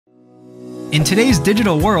In today's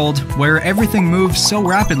digital world, where everything moves so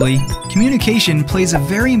rapidly, communication plays a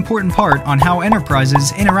very important part on how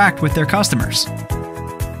enterprises interact with their customers.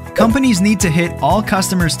 Companies need to hit all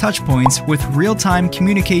customers' touchpoints with real-time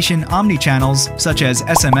communication omni-channels such as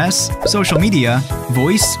SMS, social media,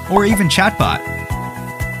 voice, or even chatbot.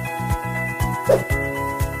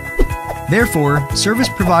 Therefore, service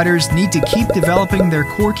providers need to keep developing their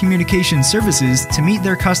core communication services to meet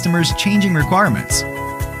their customers' changing requirements.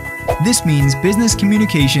 This means business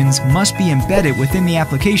communications must be embedded within the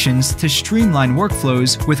applications to streamline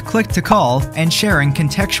workflows with click-to-call and sharing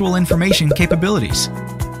contextual information capabilities.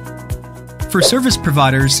 For service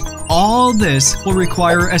providers, all this will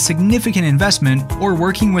require a significant investment or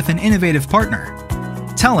working with an innovative partner.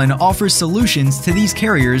 Telin offers solutions to these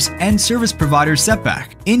carriers and service providers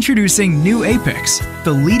setback. Introducing NeuAPIX,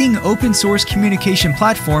 the leading open-source communication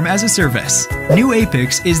platform as a service.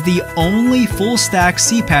 NeuAPIX is the only full-stack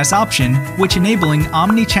CPaaS option which enabling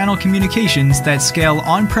omni-channel communications that scale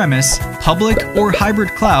on-premise, public, or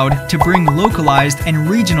hybrid cloud to bring localized and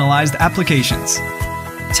regionalized applications.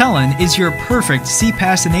 Telin is your perfect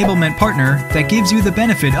CPaaS enablement partner that gives you the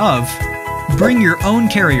benefit of bring your own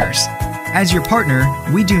carriers. As your partner,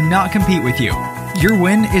 we do not compete with you. Your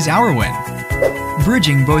win is our win.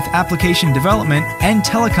 Bridging both application development and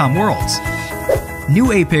telecom worlds.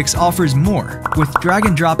 NeuAPIX offers more with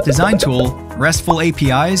drag-and-drop design tool, RESTful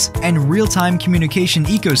APIs, and real-time communication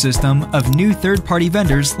ecosystem of new third-party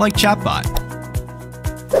vendors like Chatbot.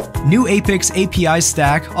 NeuAPIX API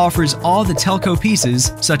stack offers all the telco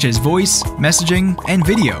pieces such as voice, messaging, and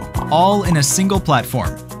video, all in a single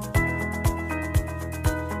platform.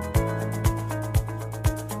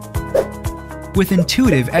 With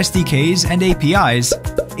intuitive SDKs and APIs,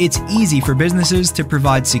 it's easy for businesses to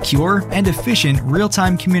provide secure and efficient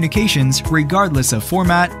real-time communications regardless of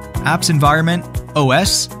format, app's environment,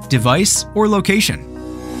 OS, device, or location.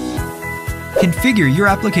 Configure your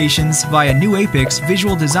applications via NeuAPIX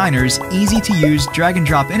Visual Designer's easy-to-use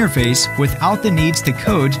drag-and-drop interface without the needs to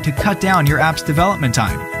code to cut down your app's development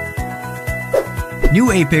time.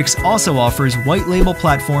 NeuAPIX also offers white label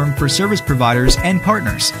platform for service providers and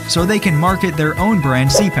partners so they can market their own brand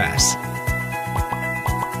CPaaS.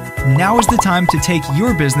 Now is the time to take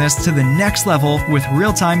your business to the next level with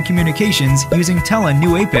real-time communications using Telin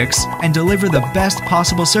NeuAPIX and deliver the best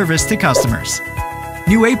possible service to customers.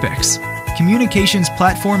 NeuAPIX, Communications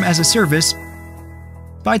Platform as a Service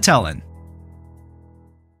by Telin.